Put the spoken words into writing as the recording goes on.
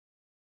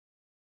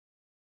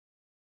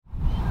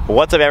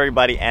What's up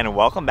everybody, and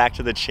welcome back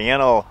to the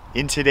channel.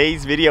 In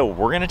today's video,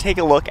 we're gonna take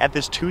a look at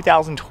this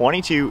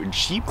 2022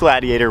 Jeep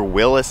Gladiator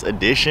Willys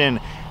edition.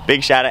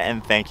 Big shout out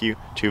and thank you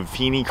to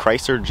Feeney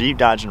Chrysler Jeep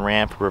Dodge and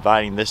Ram for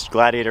providing this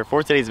Gladiator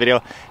for today's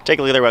video. Take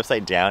a look at their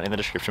website down in the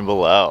description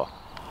below.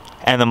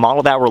 And the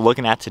model that we're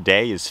looking at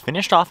today is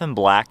finished off in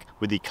black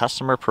with the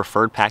customer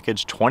preferred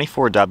package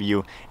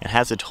 24W and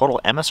has a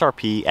total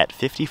MSRP at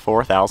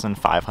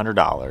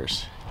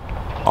 $54,500.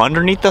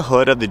 Underneath the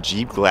hood of the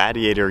Jeep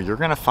Gladiator, you're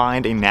going to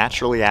find a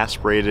naturally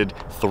aspirated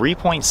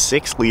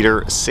 3.6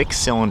 liter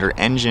 6-cylinder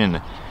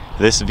engine.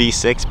 This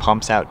V6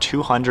 pumps out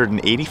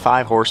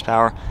 285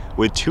 horsepower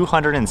with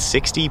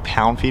 260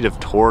 pound-feet of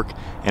torque,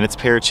 and it's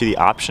paired to the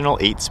optional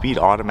 8-speed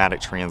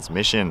automatic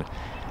transmission.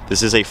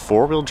 This is a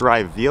 4-wheel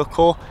drive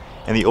vehicle,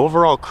 and the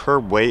overall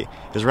curb weight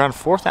is around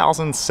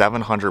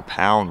 4,700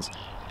 pounds.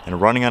 And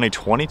running on a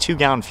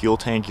 22-gallon fuel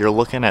tank, you're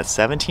looking at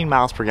 17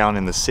 miles per gallon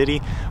in the city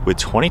with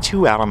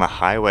 22 out on the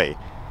highway.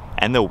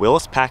 And the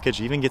Willys package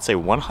even gets a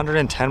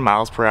 110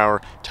 miles per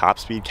hour top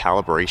speed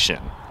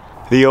calibration.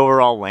 The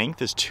overall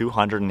length is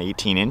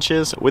 218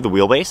 inches with a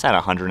wheelbase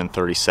at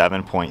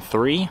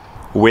 137.3,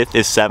 width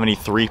is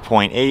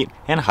 73.8,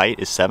 and height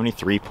is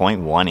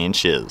 73.1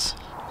 inches.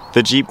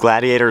 The Jeep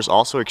Gladiator is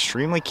also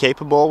extremely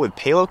capable with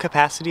payload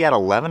capacity at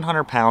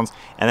 1,100 pounds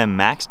and then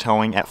max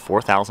towing at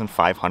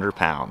 4,500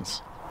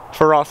 pounds.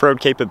 For off-road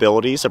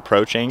capabilities,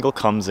 approach angle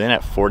comes in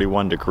at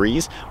 41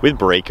 degrees with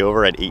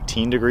breakover at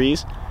 18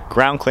 degrees,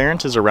 ground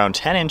clearance is around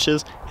 10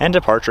 inches, and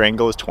departure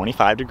angle is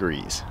 25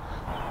 degrees.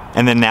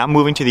 And then now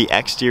moving to the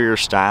exterior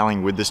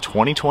styling with this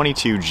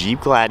 2022 Jeep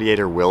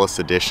Gladiator Willys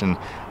edition.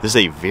 This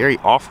is a very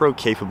off-road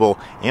capable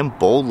and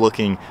bold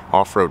looking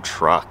off-road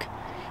truck.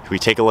 If we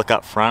take a look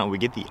up front, we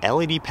get the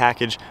LED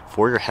package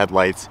for your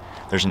headlights.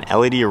 There's an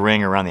LED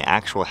ring around the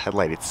actual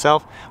headlight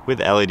itself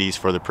with LEDs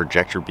for the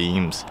projector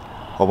beams.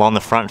 Along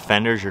the front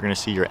fenders, you're going to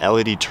see your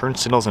LED turn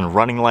signals and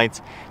running lights.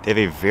 They have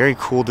a very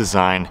cool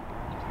design.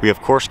 We of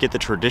course get the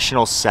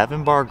traditional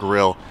 7-bar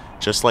grille,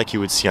 just like you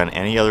would see on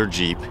any other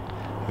Jeep.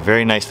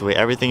 Very nice the way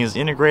everything is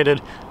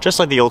integrated, just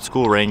like the old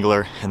school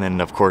Wrangler, and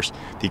then of course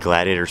the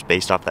Gladiator is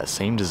based off that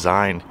same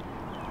design.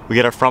 We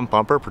get our front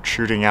bumper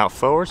protruding out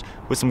forwards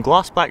with some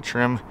gloss black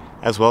trim,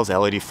 as well as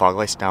LED fog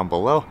lights down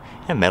below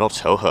and metal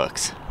tow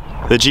hooks.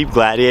 The Jeep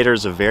Gladiator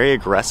is a very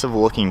aggressive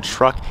looking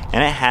truck,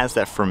 and it has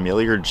that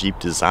familiar Jeep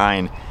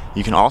design.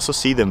 You can also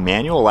see the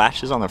manual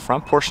latches on the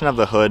front portion of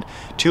the hood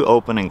to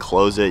open and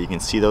close it. You can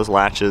see those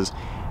latches.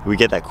 We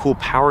get that cool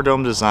power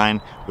dome design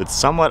with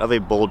somewhat of a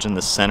bulge in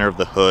the center of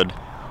the hood,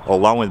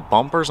 along with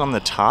bumpers on the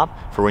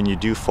top for when you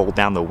do fold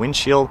down the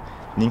windshield.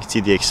 And you can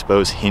see the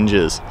exposed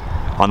hinges.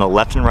 On the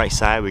left and right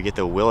side, we get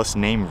the Willys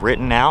name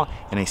written out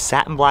in a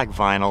satin black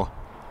vinyl.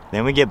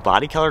 Then we get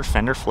body colored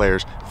fender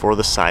flares for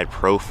the side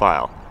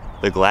profile.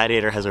 The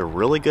Gladiator has a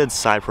really good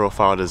side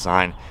profile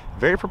design,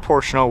 very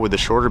proportional with the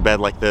shorter bed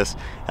like this,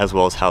 as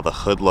well as how the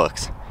hood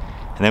looks.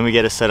 And then we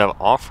get a set of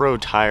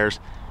off-road tires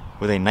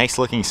with a nice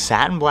looking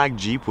satin black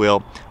Jeep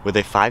wheel with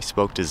a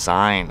 5-spoke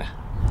design.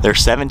 They're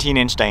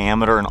 17-inch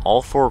diameter in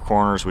all 4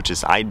 corners, which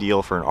is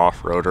ideal for an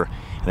off-roader.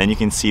 And then you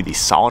can see the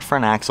solid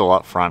front axle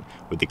up front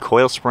with the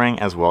coil spring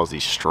as well as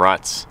these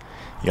struts.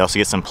 You also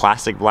get some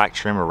plastic black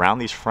trim around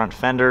these front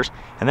fenders,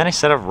 and then a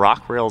set of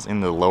rock rails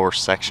in the lower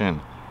section.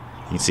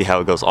 You can see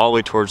how it goes all the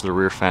way towards the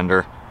rear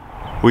fender.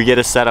 We get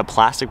a set of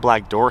plastic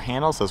black door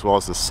handles as well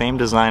as the same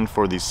design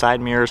for these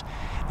side mirrors,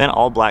 then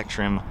all black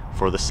trim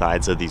for the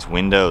sides of these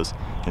windows.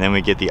 And then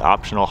we get the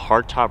optional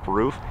hardtop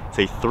roof. It's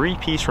a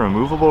 3-piece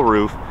removable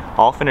roof,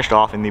 all finished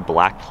off in the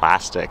black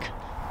plastic.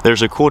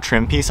 There's a cool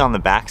trim piece on the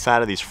back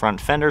side of these front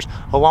fenders,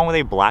 along with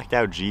a blacked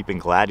out Jeep and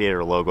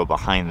Gladiator logo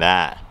behind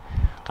that.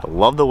 I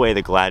love the way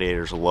the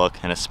Gladiators look,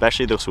 and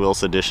especially this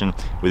Willys edition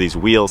with these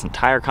wheels and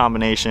tire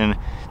combination.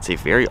 It's a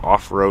very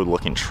off-road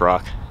looking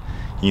truck.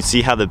 You can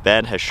see how the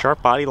bed has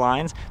sharp body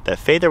lines that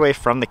fade their way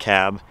from the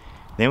cab.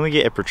 Then we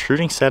get a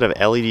protruding set of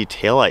LED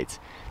taillights.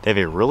 They have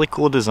a really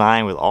cool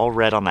design with all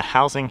red on the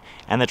housing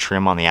and the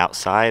trim on the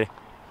outside.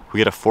 We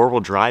get a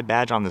 4-wheel drive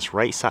badge on this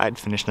right side,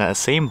 finished in that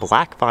same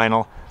black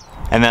vinyl,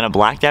 and then a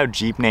blacked out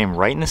Jeep name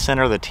right in the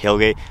center of the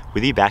tailgate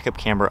with the backup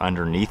camera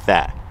underneath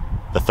that.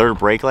 The third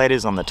brake light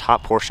is on the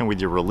top portion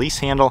with your release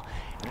handle,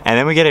 and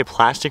then we get a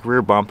plastic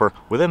rear bumper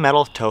with a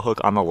metal tow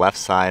hook on the left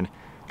side.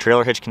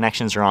 Trailer hitch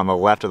connections are on the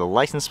left of the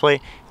license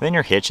plate, and then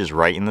your hitch is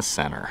right in the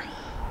center.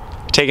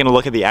 Taking a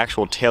look at the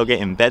actual tailgate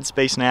and bed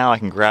space now, I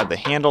can grab the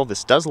handle.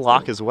 This does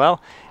lock as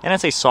well, and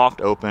it's a soft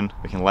open.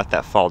 We can let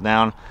that fall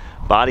down.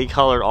 Body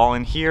colored all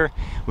in here.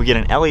 We get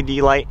an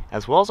LED light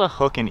as well as a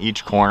hook in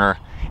each corner.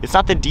 It's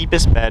not the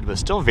deepest bed, but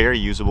still very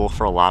usable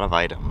for a lot of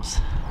items.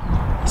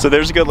 So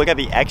there's a good look at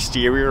the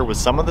exterior with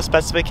some of the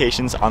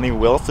specifications on the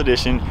Willys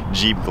edition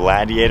Jeep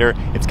Gladiator.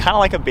 It's kind of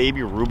like a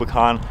baby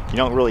Rubicon. You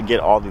don't really get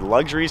all the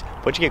luxuries,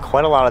 but you get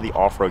quite a lot of the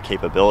off-road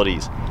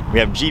capabilities. We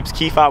have Jeep's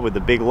key fob with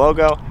the big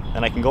logo,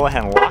 and I can go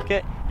ahead and lock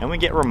it, and we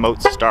get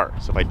remote start.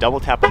 So if I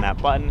double tap on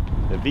that button,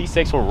 the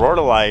V6 will roar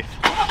to life.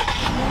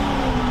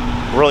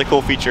 Really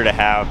cool feature to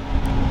have.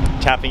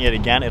 Tapping it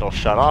again, it'll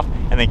shut off,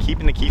 and then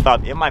keeping the key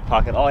fob in my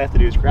pocket, all I have to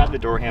do is grab the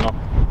door handle,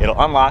 it'll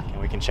unlock,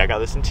 and we can check out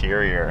this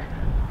interior.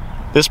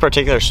 This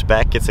particular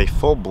spec gets a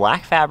full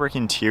black fabric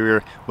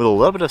interior with a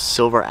little bit of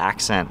silver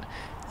accent.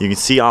 You can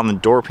see on the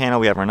door panel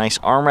we have our nice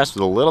armrest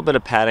with a little bit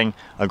of padding,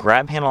 a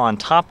grab handle on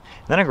top,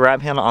 and then a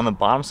grab handle on the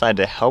bottom side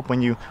to help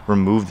when you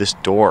remove this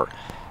door.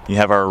 You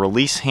have our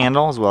release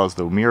handle as well as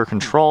the mirror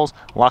controls,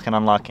 lock and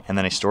unlock, and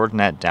then a storage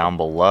net down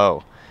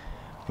below.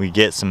 We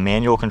get some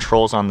manual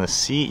controls on the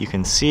seat. You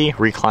can see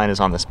recline is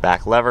on this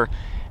back lever.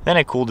 Then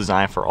a cool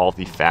design for all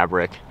the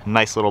fabric.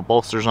 Nice little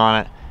bolsters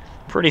on it.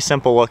 Pretty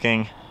simple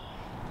looking.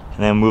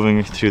 And then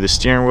moving through the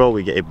steering wheel,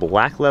 we get a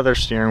black leather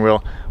steering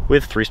wheel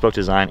with 3-spoke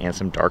design and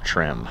some dark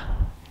trim.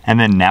 And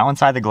then now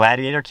inside the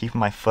Gladiator, keeping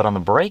my foot on the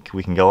brake,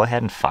 we can go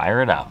ahead and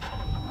fire it up.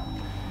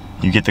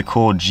 You get the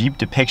cool Jeep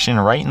depiction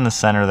right in the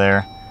center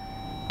there.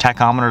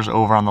 Tachometer's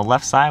over on the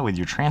left side with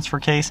your transfer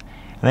case,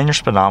 and then your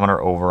speedometer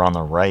over on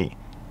the right.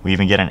 We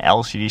even get an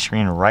LCD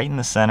screen right in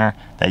the center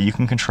that you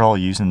can control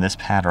using this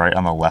pad right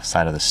on the left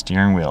side of the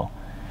steering wheel.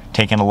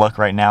 Taking a look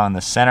right now in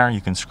the center,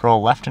 you can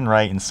scroll left and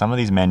right in some of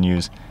these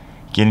menus.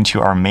 Getting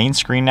to our main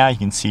screen now, you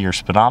can see your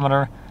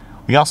speedometer.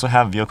 We also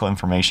have vehicle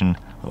information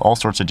with all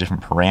sorts of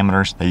different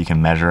parameters that you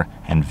can measure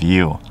and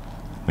view.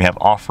 We have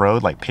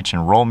off-road like pitch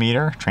and roll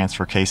meter,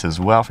 transfer case as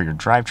well for your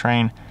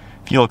drivetrain,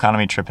 fuel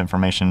economy, trip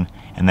information,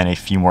 and then a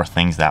few more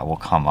things that will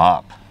come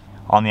up.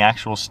 On the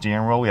actual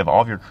steering wheel, we have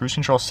all of your cruise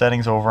control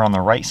settings over on the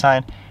right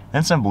side,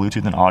 then some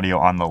Bluetooth and audio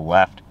on the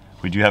left.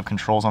 We do have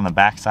controls on the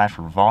back side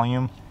for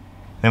volume.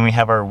 Then we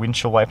have our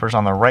windshield wipers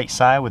on the right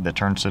side with the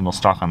turn signal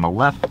stalk on the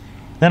left.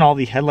 Then all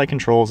the headlight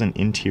controls and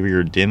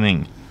interior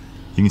dimming.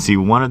 You can see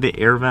one of the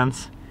air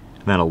vents,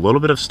 and then a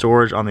little bit of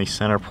storage on the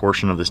center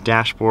portion of this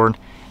dashboard,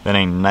 then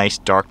a nice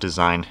dark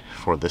design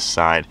for this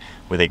side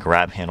with a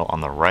grab handle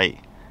on the right.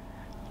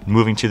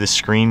 Moving to the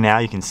screen now,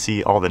 you can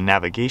see all the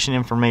navigation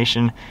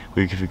information.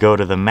 If we go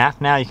to the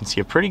map now, you can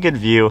see a pretty good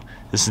view.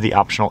 This is the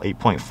optional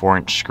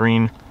 8.4-inch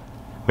screen.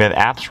 We have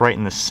apps right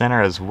in the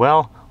center as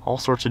well, all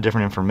sorts of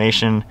different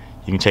information.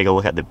 You can take a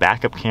look at the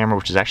backup camera,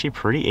 which is actually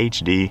pretty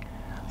HD.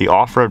 The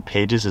off-road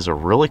pages is a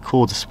really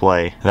cool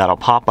display that'll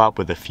pop up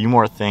with a few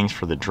more things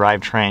for the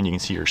drivetrain. You can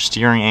see your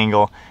steering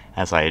angle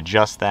as I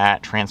adjust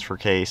that, transfer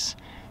case.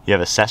 You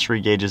have accessory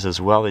gauges as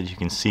well that you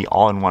can see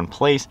all in one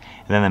place,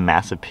 and then the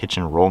massive pitch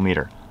and roll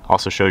meter.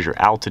 Also shows your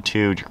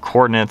altitude, your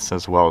coordinates,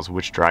 as well as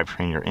which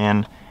drivetrain you're in.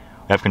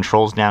 We have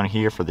controls down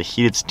here for the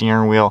heated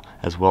steering wheel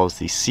as well as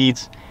the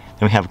seats.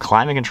 Then we have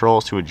climate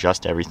controls to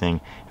adjust everything.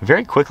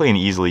 Very quickly and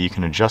easily you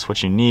can adjust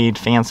what you need,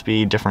 fan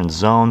speed, different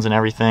zones and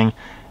everything.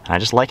 And I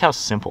just like how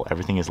simple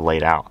everything is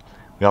laid out.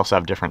 We also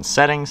have different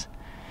settings.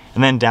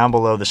 And then down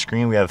below the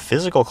screen we have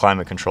physical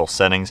climate control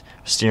settings,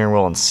 steering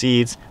wheel and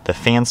seats, the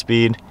fan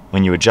speed.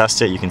 When you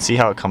adjust it, you can see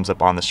how it comes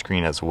up on the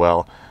screen as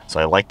well. So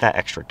I like that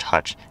extra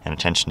touch and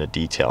attention to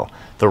detail.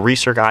 The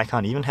recirc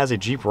icon even has a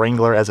Jeep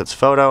Wrangler as its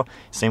photo.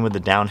 Same with the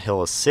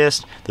downhill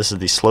assist. This is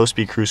the slow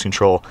speed cruise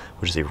control,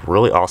 which is a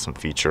really awesome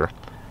feature.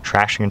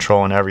 Traction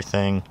control and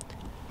everything.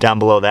 Down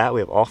below that, we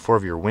have all 4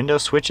 of your window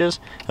switches,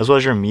 as well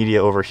as your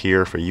media over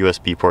here for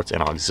USB ports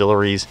and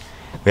auxiliaries.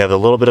 We have a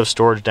little bit of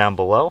storage down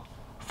below.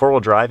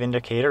 4-wheel drive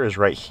indicator is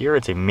right here.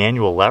 It's a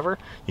manual lever.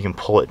 You can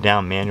pull it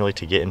down manually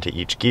to get into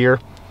each gear.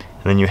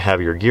 And then you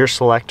have your gear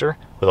selector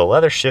with a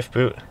leather shift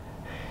boot.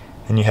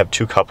 Then you have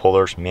 2 cup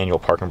holders, manual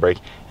parking brake,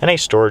 and a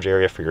storage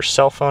area for your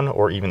cell phone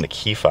or even the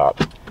key fob.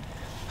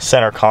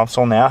 Center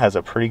console now has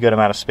a pretty good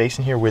amount of space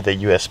in here with a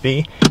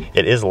USB.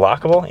 It is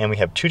lockable, and we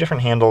have 2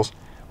 different handles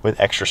with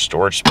extra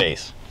storage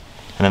space.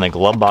 And then the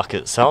glove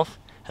bucket itself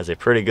has a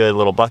pretty good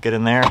little bucket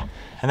in there.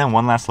 And then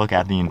one last look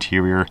at the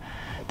interior.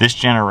 This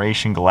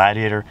generation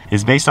Gladiator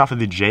is based off of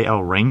the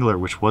JL Wrangler,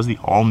 which was the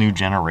all-new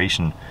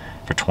generation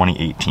for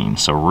 2018.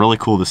 So really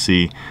cool to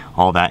see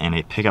all that in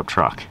a pickup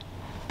truck.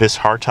 This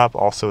hardtop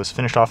also is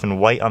finished off in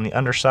white on the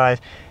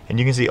underside, and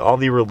you can see all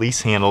the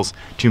release handles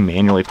to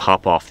manually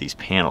pop off these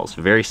panels.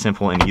 Very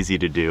simple and easy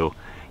to do.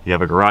 You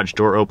have a garage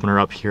door opener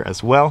up here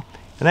as well,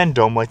 and then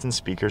dome lights and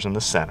speakers in the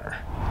center.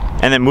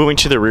 And then moving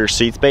to the rear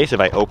seat space,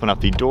 if I open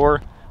up the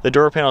door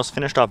panel is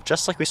finished off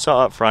just like we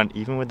saw up front,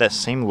 even with that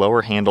same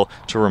lower handle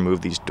to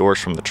remove these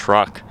doors from the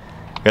truck.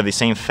 We have the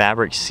same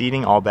fabric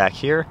seating all back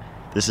here.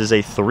 This is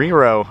a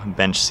 3-row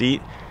bench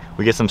seat.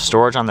 We get some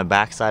storage on the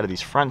back side of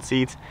these front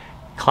seats.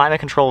 Climate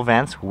control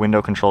vents,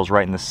 window controls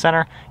right in the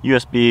center,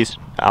 USBs,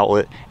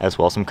 outlet, as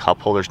well as some cup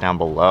holders down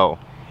below.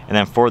 And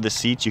then for the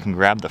seats, you can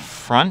grab the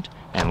front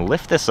and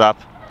lift this up.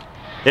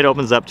 It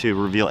opens up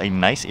to reveal a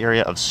nice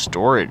area of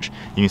storage.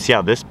 You can see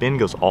how this bin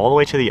goes all the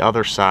way to the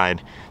other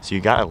side, so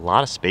you got a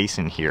lot of space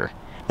in here.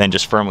 Then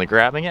just firmly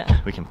grabbing it,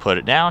 we can put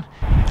it down,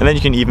 and then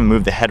you can even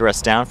move the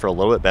headrest down for a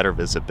little bit better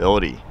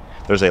visibility.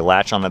 There's a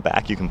latch on the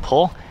back you can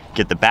pull,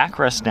 get the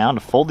backrest down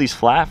to fold these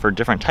flat for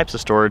different types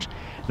of storage.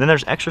 And then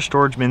there's extra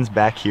storage bins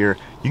back here.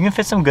 You can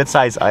fit some good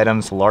sized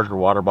items, larger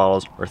water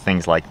bottles, or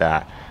things like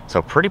that.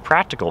 So pretty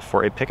practical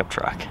for a pickup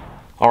truck.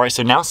 All right,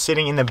 so now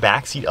sitting in the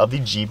backseat of the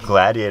Jeep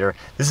Gladiator,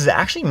 this is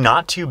actually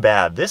not too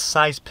bad. This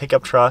size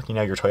pickup truck, you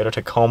know, your Toyota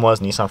Tacomas,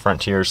 Nissan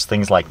Frontiers,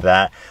 things like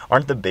that,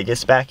 aren't the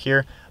biggest back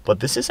here,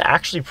 but this is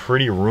actually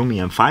pretty roomy.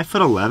 I'm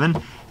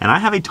 5'11", and I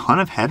have a ton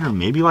of headroom,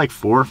 maybe like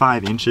 4 or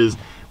 5 inches.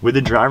 With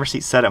the driver's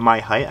seat set at my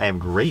height, I have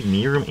great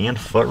knee room and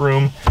foot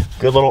room,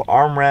 good little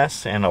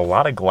armrests, and a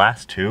lot of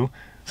glass too.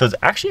 So it's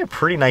actually a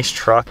pretty nice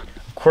truck.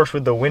 Of course,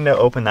 with the window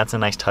open, that's a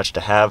nice touch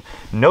to have.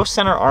 No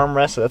center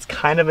armrest, so that's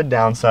kind of a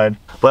downside.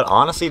 But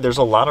honestly, there's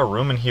a lot of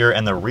room in here,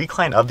 and the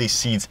recline of these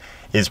seats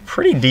is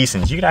pretty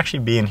decent. You could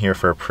actually be in here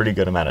for a pretty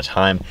good amount of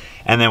time.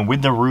 And then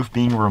with the roof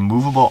being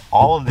removable,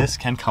 all of this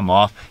can come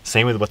off.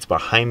 Same with what's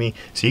behind me.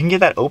 So you can get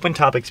that open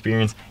top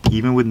experience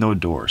even with no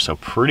doors. So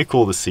pretty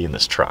cool to see in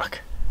this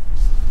truck.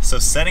 So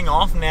setting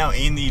off now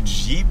in the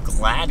Jeep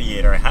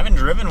Gladiator. I haven't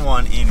driven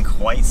one in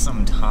quite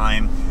some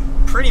time.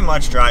 Pretty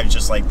much drives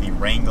just like the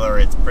Wrangler.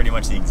 It's pretty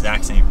much the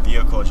exact same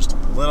vehicle, just a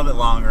little bit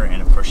longer,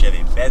 and of course you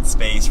have a bed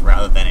space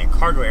rather than a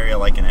cargo area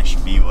like an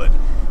SUV would.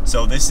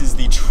 So this is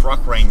the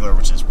truck Wrangler,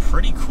 which is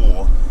pretty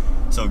cool.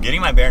 So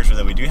getting my bearings with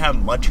it, we do have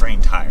mud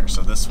terrain tires.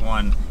 So this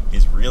one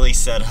is really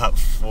set up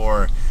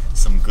for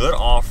some good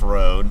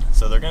off-road.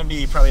 So they're gonna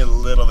be probably a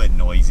little bit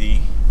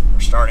noisy.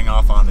 We're starting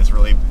off on this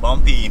really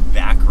bumpy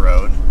back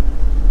road,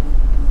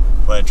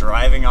 but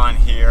driving on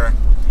here,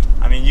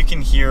 I mean, you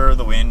can hear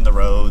the wind, the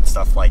road,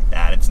 stuff like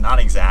that. It's not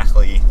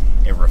exactly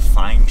a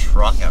refined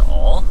truck at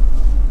all.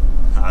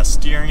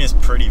 Steering is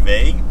pretty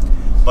vague,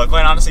 but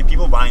quite honestly,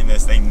 people buying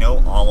this, they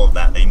know all of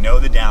that. They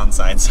know the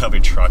downsides of a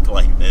truck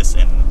like this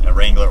and a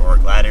Wrangler or a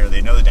Gladiator.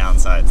 They know the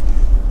downsides.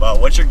 But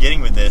what you're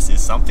getting with this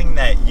is something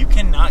that you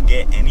cannot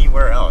get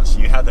anywhere else.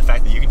 You have the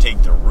fact that you can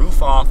take the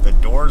roof off, the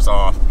doors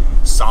off,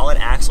 solid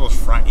axles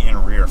front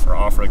and rear for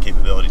off-road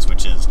capabilities,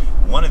 which is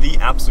one of the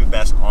absolute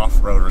best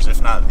off-roaders,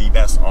 if not the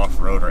best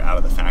off-roader out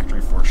of the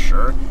factory for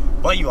sure.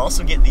 But you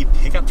also get the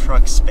pickup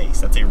truck space.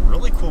 That's a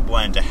really cool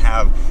blend to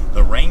have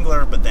the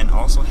Wrangler, but then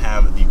also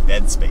have the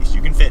bed space.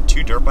 You can fit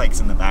 2 dirt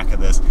bikes in the back of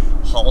this,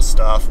 haul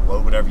stuff,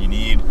 load whatever you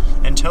need,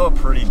 and tow a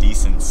pretty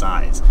decent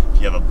size.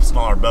 If you have a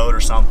smaller boat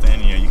or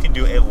something, you know, you can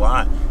do a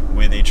lot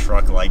with a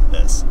truck like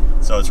this.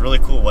 So it's really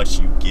cool what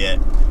you get.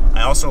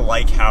 I also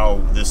like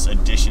how this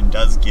edition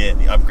does get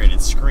the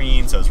upgraded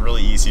screen, so it's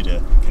really easy to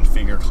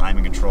configure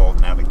climate control,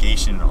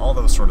 navigation, and all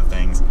those sort of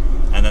things.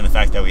 And then the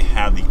fact that we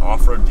have the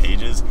off-road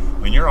pages.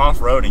 When you're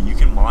off-roading, you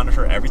can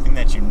monitor everything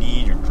that you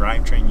need, your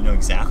drivetrain, you know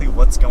exactly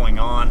what's going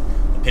on.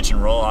 The pitch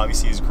and roll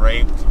obviously is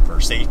great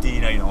for safety,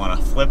 you know, you don't want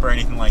to flip or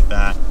anything like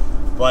that.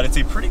 But it's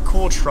a pretty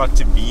cool truck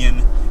to be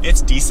in.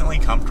 It's decently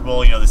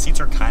comfortable, you know, the seats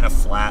are kind of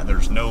flat,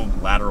 there's no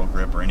lateral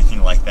grip or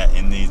anything like that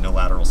in these, no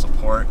lateral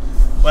support.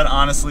 But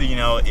honestly, you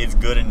know, it's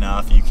good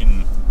enough. You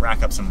can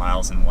rack up some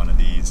miles in one of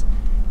these.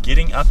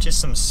 Getting up to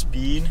some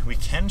speed, we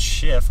can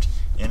shift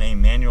in a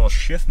manual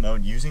shift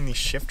mode using the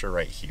shifter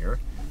right here.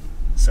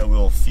 So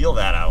we'll feel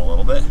that out a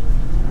little bit.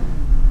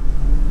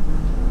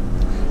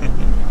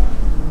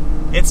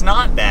 It's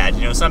not bad.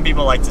 You know, some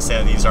people like to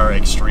say these are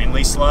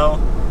extremely slow.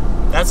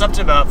 That's up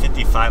to about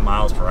 55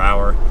 miles per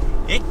hour.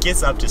 It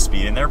gets up to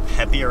speed and they're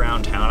peppy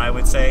around town, I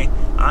would say.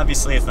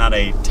 Obviously, it's not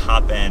a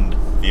top-end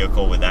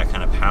vehicle with that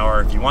kind of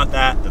power. If you want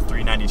that, the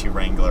 392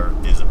 Wrangler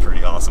is a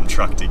pretty awesome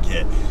truck to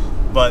get.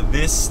 But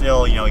this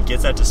still, you know, it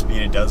gets up to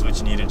speed, it does what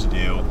you need it to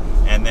do.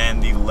 And then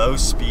the low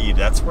speed,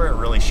 that's where it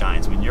really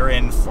shines. When you're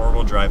in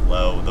 4-wheel drive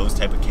low, those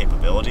type of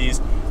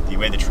capabilities, the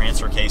way the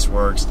transfer case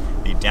works,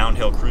 the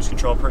downhill cruise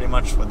control, pretty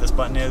much what this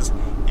button is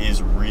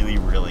really,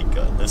 really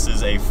good. This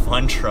is a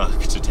fun truck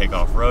to take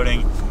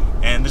off-roading.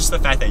 And just the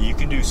fact that you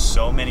can do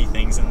so many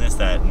things in this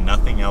that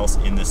nothing else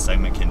in this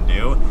segment can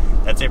do,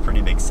 that's a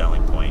pretty big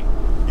selling point.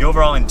 The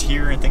overall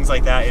interior and things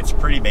like that, it's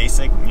pretty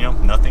basic, you know,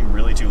 nothing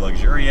really too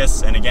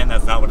luxurious, and again,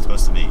 that's not what it's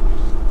supposed to be.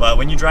 But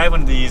when you drive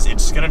one of these,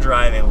 it's gonna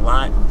drive a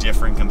lot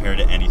different compared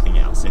to anything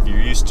else. If you're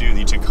used to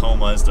the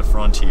Tacomas, the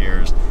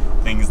Frontiers,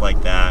 things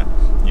like that,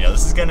 you know,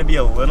 this is gonna be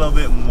a little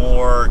bit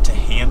more to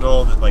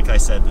handle. Like I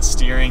said, the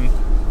steering,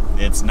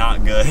 it's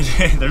not good.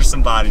 There's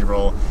some body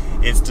roll.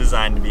 It's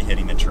designed to be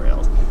hitting the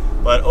trails.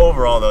 But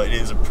overall though, it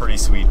is a pretty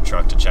sweet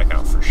truck to check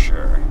out for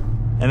sure.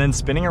 And then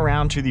spinning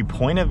around to the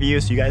point of view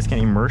so you guys can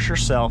immerse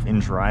yourself in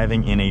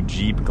driving in a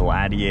Jeep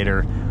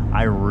Gladiator.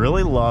 I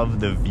really love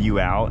the view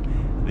out.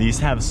 These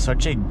have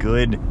such a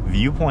good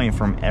viewpoint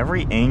from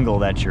every angle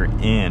that you're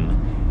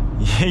in.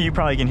 You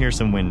probably can hear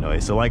some wind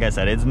noise. So like I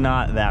said, it's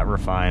not that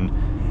refined.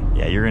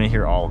 Yeah, you're gonna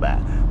hear all of that.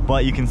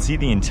 But you can see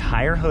the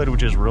entire hood,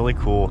 which is really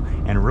cool,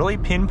 and really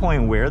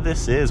pinpoint where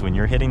this is when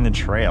you're hitting the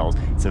trails.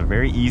 It's a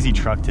very easy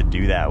truck to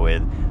do that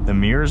with. The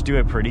mirrors do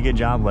a pretty good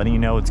job letting you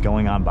know what's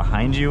going on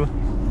behind you.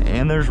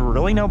 And there's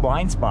really no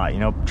blind spot. You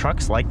know,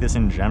 trucks like this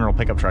in general,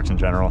 pickup trucks in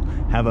general,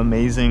 have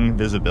amazing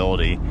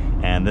visibility,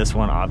 and this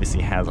one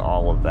obviously has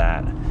all of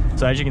that.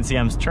 So as you can see,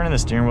 I'm turning the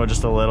steering wheel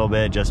just a little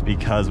bit just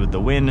because with the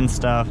wind and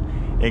stuff,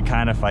 it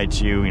kind of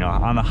fights you. You know,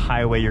 on the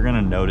highway, you're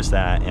gonna notice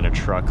that in a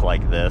truck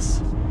like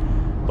this.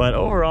 But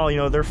overall, you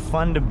know, they're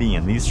fun to be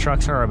in. These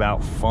trucks are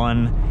about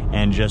fun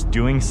and just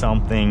doing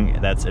something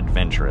that's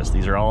adventurous.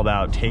 These are all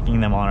about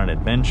taking them on an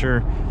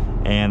adventure.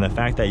 And the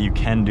fact that you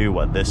can do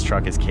what this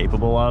truck is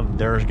capable of,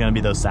 there's gonna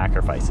be those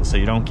sacrifices. So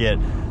you don't get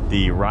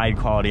the ride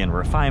quality and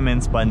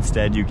refinements, but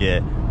instead you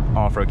get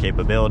off-road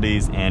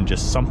capabilities and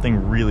just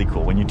something really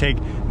cool. When you take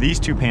these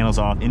two panels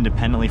off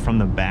independently from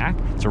the back,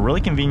 it's a really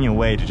convenient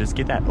way to just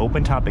get that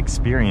open top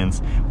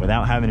experience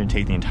without having to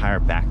take the entire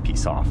back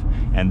piece off.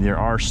 And there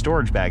are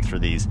storage bags for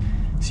these,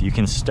 so you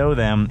can stow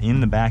them in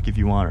the back if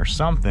you want or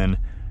something,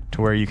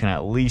 to where you can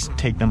at least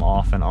take them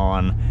off and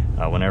on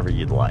whenever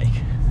you'd like.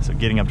 So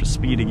getting up to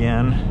speed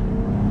again.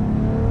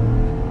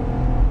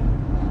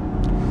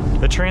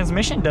 The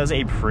transmission does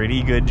a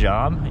pretty good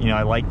job. You know,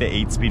 I like the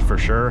 8-speed for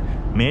sure.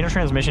 Manual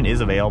transmission is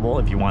available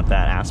if you want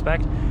that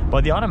aspect,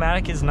 but the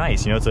automatic is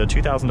nice. You know, it's a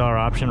 $2,000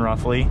 option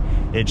roughly.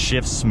 It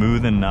shifts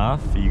smooth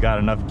enough. You got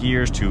enough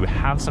gears to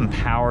have some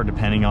power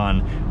depending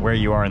on where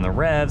you are in the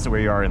revs, where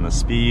you are in the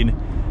speed.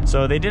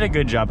 So they did a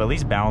good job at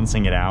least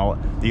balancing it out.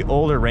 The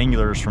older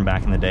Wranglers from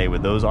back in the day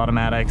with those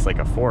automatics, like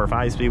a 4 or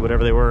 5 speed,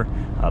 whatever they were,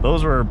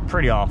 those were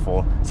pretty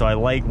awful. So I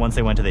like once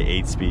they went to the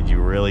 8 speed, you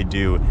really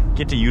do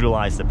get to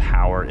utilize the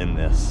power in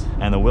this.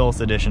 And the Willys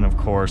edition, of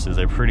course, is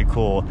a pretty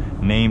cool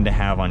name to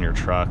have on your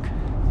truck.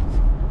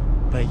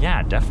 But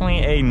yeah, definitely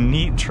a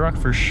neat truck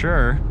for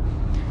sure.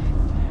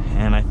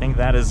 And I think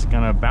that is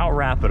gonna about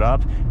wrap it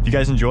up. If you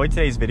guys enjoyed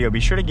today's video, be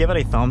sure to give it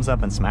a thumbs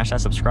up and smash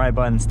that subscribe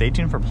button. Stay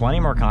tuned for plenty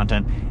more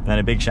content. And then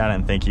a big shout out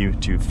and thank you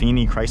to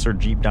Feeney, Chrysler,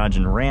 Jeep, Dodge,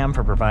 and Ram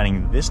for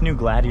providing this new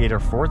Gladiator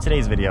for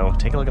today's video.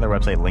 Take a look at their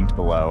website linked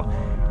below.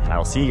 And I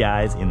will see you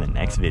guys in the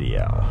next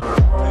video.